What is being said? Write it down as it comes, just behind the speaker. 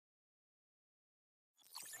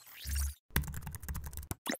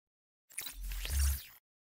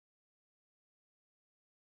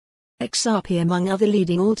XRP among other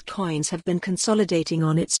leading altcoins have been consolidating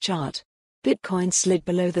on its chart. Bitcoin slid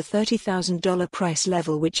below the $30,000 price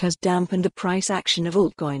level, which has dampened the price action of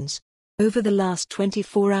altcoins. Over the last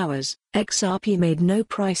 24 hours, XRP made no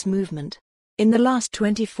price movement. In the last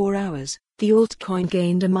 24 hours, the altcoin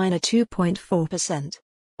gained a minor 2.4%.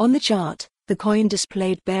 On the chart, the coin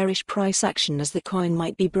displayed bearish price action as the coin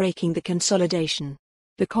might be breaking the consolidation.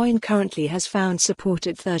 The coin currently has found support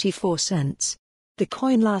at 34 cents. The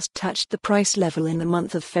coin last touched the price level in the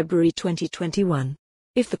month of February 2021.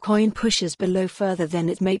 If the coin pushes below further, then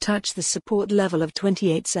it may touch the support level of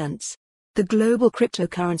 28 cents. The global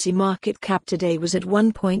cryptocurrency market cap today was at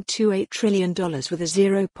 $1.28 trillion with a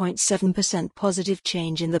 0.7% positive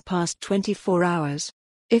change in the past 24 hours.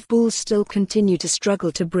 If bulls still continue to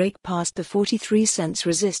struggle to break past the 43 cents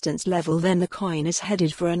resistance level, then the coin is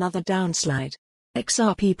headed for another downslide.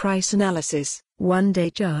 XRP price analysis,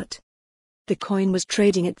 one-day chart. The coin was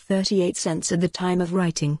trading at 38 cents at the time of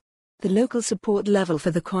writing. The local support level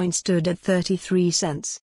for the coin stood at 33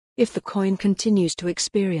 cents. If the coin continues to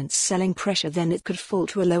experience selling pressure, then it could fall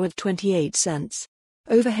to a low of 28 cents.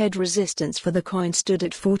 Overhead resistance for the coin stood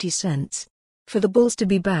at 40 cents. For the bulls to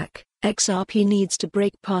be back, XRP needs to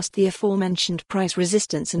break past the aforementioned price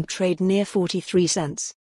resistance and trade near 43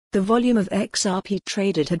 cents. The volume of XRP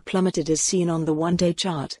traded had plummeted as seen on the one-day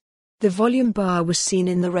chart. The volume bar was seen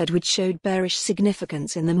in the red, which showed bearish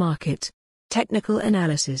significance in the market. Technical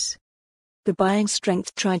analysis. The buying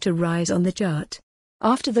strength tried to rise on the chart.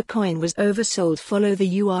 After the coin was oversold, follow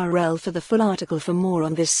the URL for the full article. For more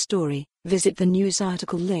on this story, visit the news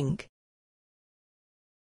article link.